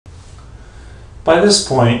By this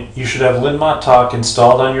point, you should have LinMot Talk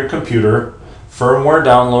installed on your computer, firmware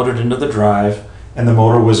downloaded into the drive, and the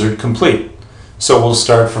Motor Wizard complete. So we'll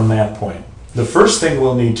start from that point. The first thing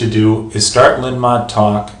we'll need to do is start LinMot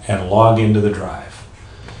Talk and log into the drive.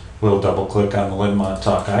 We'll double click on the LinMot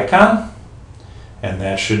Talk icon, and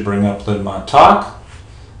that should bring up LinMot Talk.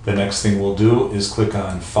 The next thing we'll do is click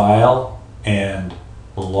on File and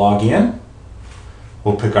we'll log in.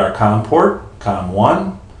 We'll pick our COM port,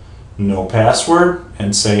 COM1, no password,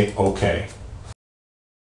 and say OK.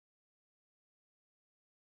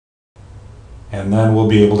 And then we'll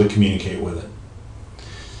be able to communicate with it.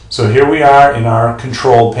 So here we are in our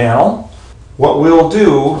control panel. What we'll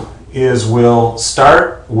do is we'll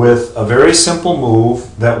start with a very simple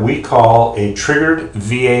move that we call a triggered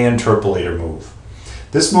VA interpolator move.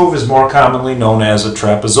 This move is more commonly known as a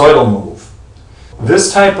trapezoidal move.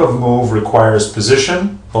 This type of move requires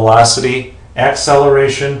position, velocity,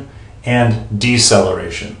 acceleration, and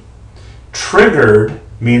deceleration. Triggered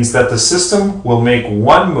means that the system will make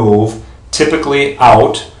one move, typically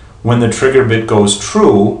out, when the trigger bit goes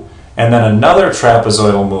true, and then another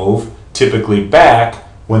trapezoidal move, typically back,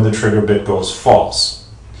 when the trigger bit goes false.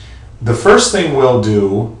 The first thing we'll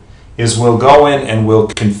do is we'll go in and we'll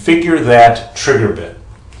configure that trigger bit.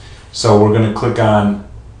 So we're going to click on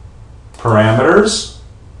Parameters,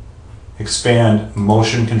 expand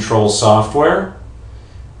Motion Control Software,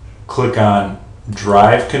 click on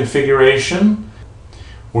Drive Configuration.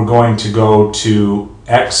 We're going to go to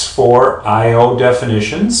X4 I/O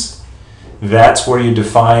definitions. That's where you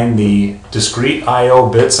define the discrete I/O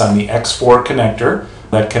bits on the X4 connector.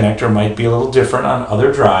 That connector might be a little different on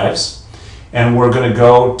other drives. And we're going to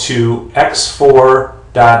go to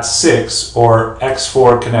X4.6 or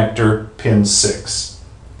X4 connector pin 6.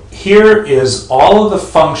 Here is all of the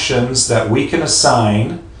functions that we can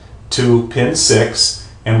assign to pin 6,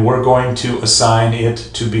 and we're going to assign it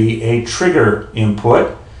to be a trigger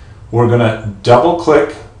input. We're going to double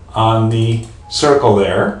click on the circle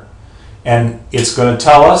there, and it's going to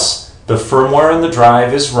tell us the firmware in the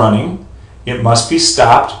drive is running. It must be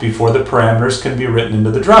stopped before the parameters can be written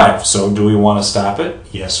into the drive. So do we want to stop it?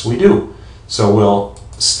 Yes, we do. So we'll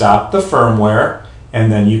stop the firmware,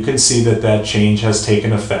 and then you can see that that change has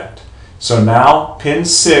taken effect. So now pin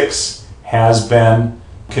 6 has been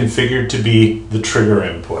configured to be the trigger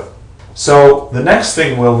input. So the next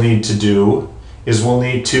thing we'll need to do is we'll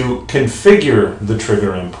need to configure the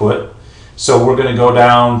trigger input. So we're going to go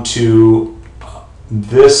down to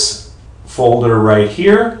this folder right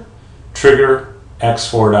here, trigger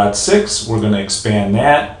X4.6. We're going to expand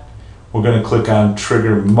that. We're going to click on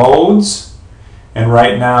trigger modes, and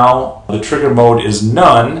right now the trigger mode is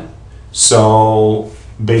none, so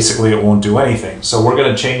basically it won't do anything. So we're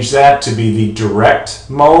going to change that to be the direct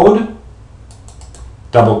mode.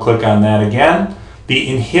 Double click on that again. The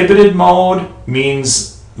inhibited mode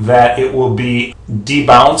means that it will be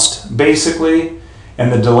debounced basically,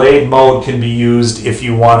 and the delayed mode can be used if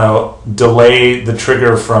you want to delay the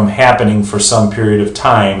trigger from happening for some period of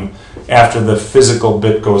time after the physical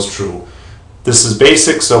bit goes true. This is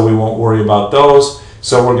basic, so we won't worry about those.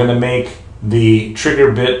 So we're going to make the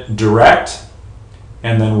trigger bit direct,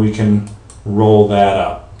 and then we can roll that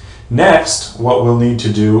up. Next, what we'll need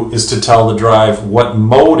to do is to tell the drive what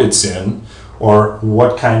mode it's in, or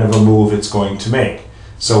what kind of a move it's going to make.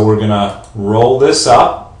 So we're going to roll this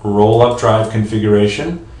up, roll up drive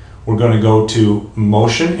configuration. We're going to go to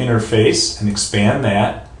Motion Interface and expand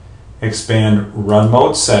that. Expand Run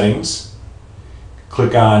Mode Settings.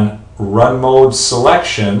 Click on Run Mode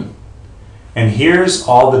Selection. And here's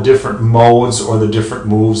all the different modes or the different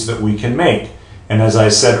moves that we can make. And as I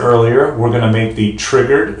said earlier, we're going to make the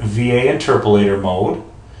triggered VA interpolator mode.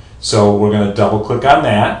 So we're going to double click on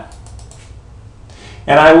that.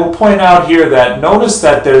 And I will point out here that notice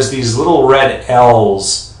that there's these little red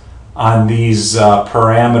L's on these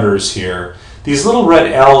parameters here. These little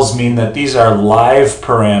red L's mean that these are live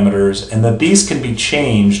parameters and that these can be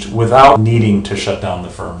changed without needing to shut down the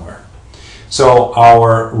firmware. So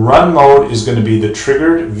our run mode is going to be the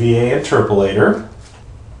triggered VA interpolator,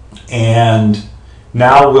 and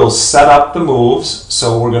now we'll set up the moves.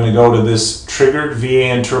 So we're going to go to this triggered VA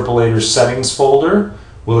interpolator settings folder.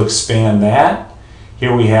 We'll expand that.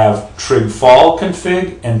 Here we have trig fall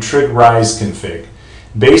config and trig rise config.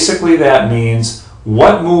 Basically that means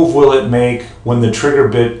what move will it make when the trigger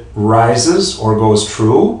bit rises or goes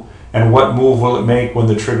true, and what move will it make when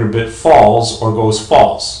the trigger bit falls or goes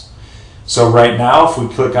false. So right now if we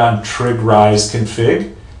click on trig rise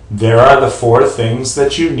config, there are the 4 things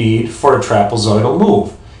that you need for a trapezoidal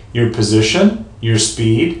move: your position, your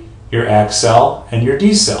speed, your accel, and your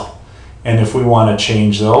decel. And if we want to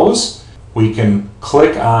change those, we can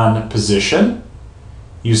click on position.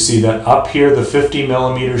 You see that up here the 50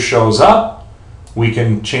 millimeters shows up. We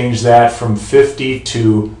can change that from 50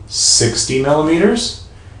 to 60 millimeters.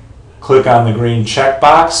 Click on the green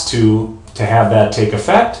checkbox to have that take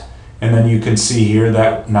effect. And then you can see here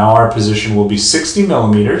that now our position will be 60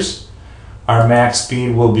 millimeters. Our max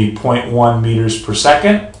speed will be 0.1 meters per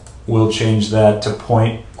second. We'll change that to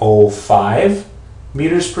 0.05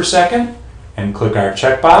 meters per second and click our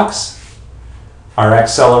checkbox. Our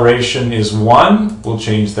acceleration is 1. We'll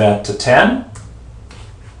change that to 10.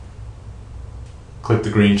 Click the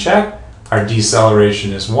green check. Our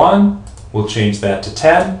deceleration is 1. We'll change that to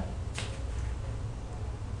 10.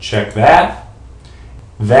 Check that.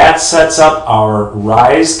 That sets up our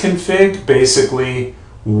rise config, basically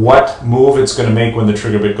what move it's going to make when the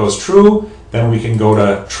trigger bit goes true. Then we can go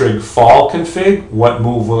to trig fall config. What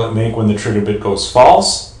move will it make when the trigger bit goes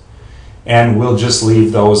false? And we'll just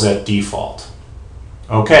leave those at default.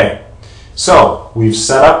 Okay, so we've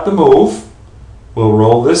set up the move. We'll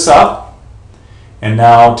roll this up. And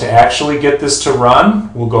now to actually get this to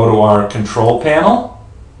run, we'll go to our control panel.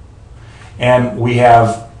 And we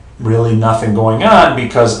have really nothing going on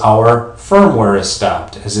because our firmware is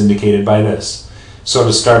stopped, as indicated by this. So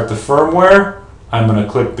to start the firmware, I'm going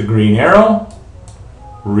to click the green arrow,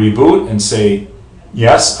 reboot, and say,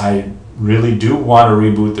 yes, I really do want to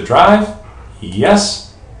reboot the drive.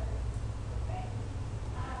 Yes.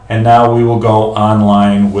 And now we will go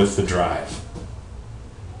online with the drive.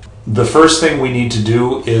 The first thing we need to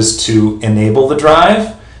do is to enable the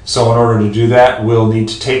drive. So in order to do that, we'll need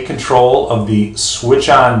to take control of the switch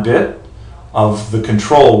on bit of the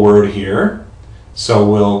control word here. So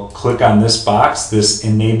we'll click on this box, this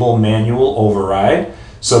enable manual override.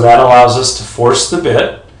 So that allows us to force the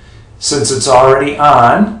bit. Since it's already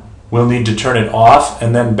on, we'll need to turn it off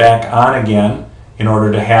and then back on again in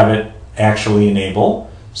order to have it actually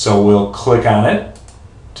enable. So we'll click on it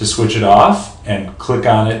to switch it off and click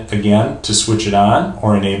on it again to switch it on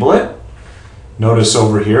or enable it. Notice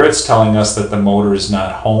over here it's telling us that the motor is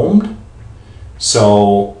not homed.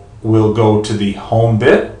 So we'll go to the home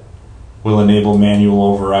bit. We'll enable manual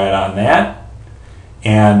override on that.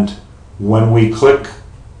 And when we click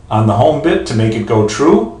on the home bit to make it go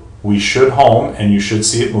true, we should home and you should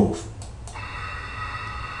see it move.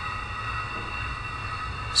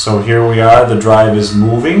 So here we are, the drive is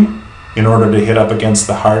moving in order to hit up against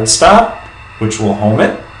the hard stop, which will home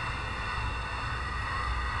it.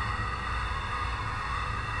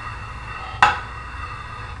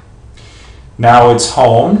 Now it's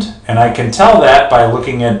homed, and I can tell that by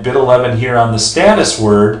looking at bit 11 here on the status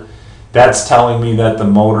word. That's telling me that the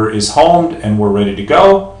motor is homed and we're ready to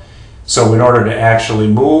go. So in order to actually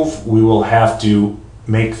move, we will have to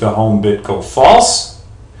make the home bit go false.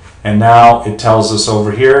 And now it tells us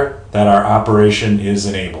over here that our operation is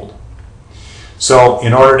enabled. So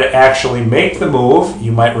in order to actually make the move,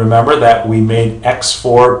 you might remember that we made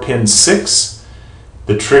X4 pin 6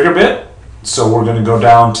 the trigger bit. So we're going to go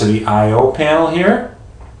down to the I/O panel here.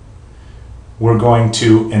 We're going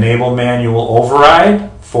to enable manual override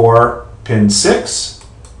for pin 6.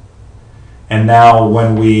 And now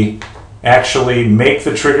when we actually make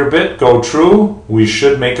the trigger bit go true, we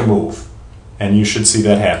should make a move. And you should see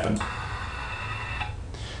that happen.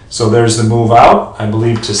 So there's the move out, I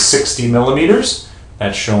believe to 60 millimeters.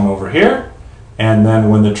 That's shown over here. And then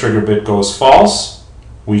when the trigger bit goes false,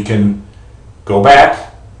 we can go back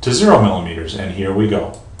to 0 millimeters, and here we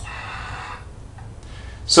go.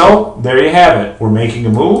 So there you have it. We're making a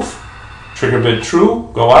move. Trigger bit true,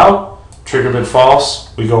 go out. Trigger bit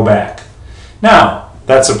false, we go back. Now,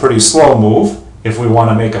 that's a pretty slow move. If we want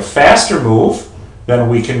to make a faster move, then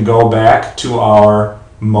we can go back to our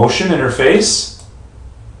motion interface,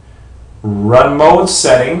 run mode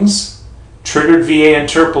settings, triggered VA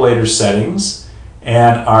interpolator settings,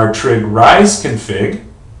 and our trig rise config.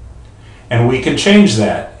 And we can change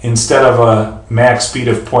that. Instead of a max speed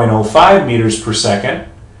of 0.05 meters per second,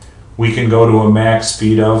 we can go to a max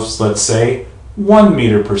speed of, let's say, 1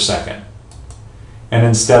 meter per second. And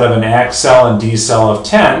instead of an accel and decel of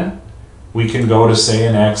 10, we can go to, say,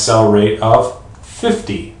 an accel rate of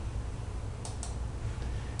 50.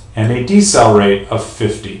 And a decel rate of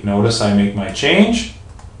 50. Notice I make my change,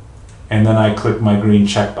 and then I click my green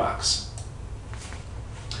checkbox.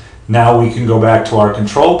 Now we can go back to our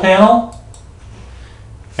control panel.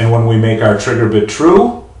 And when we make our trigger bit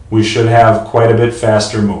true, we should have quite a bit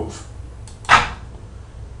faster move.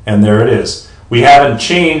 And there it is. We haven't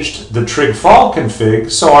changed the trig fall config,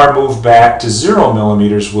 so our move back to 0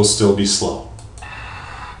 millimeters will still be slow.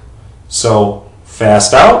 So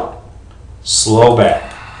fast out, slow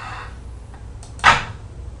back.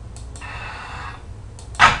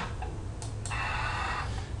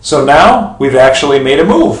 So now we've actually made a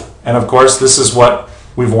move. And of course, this is what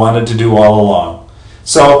we've wanted to do all along.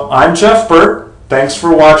 So I'm Jeff Burt. Thanks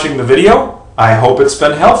for watching the video. I hope it's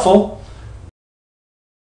been helpful.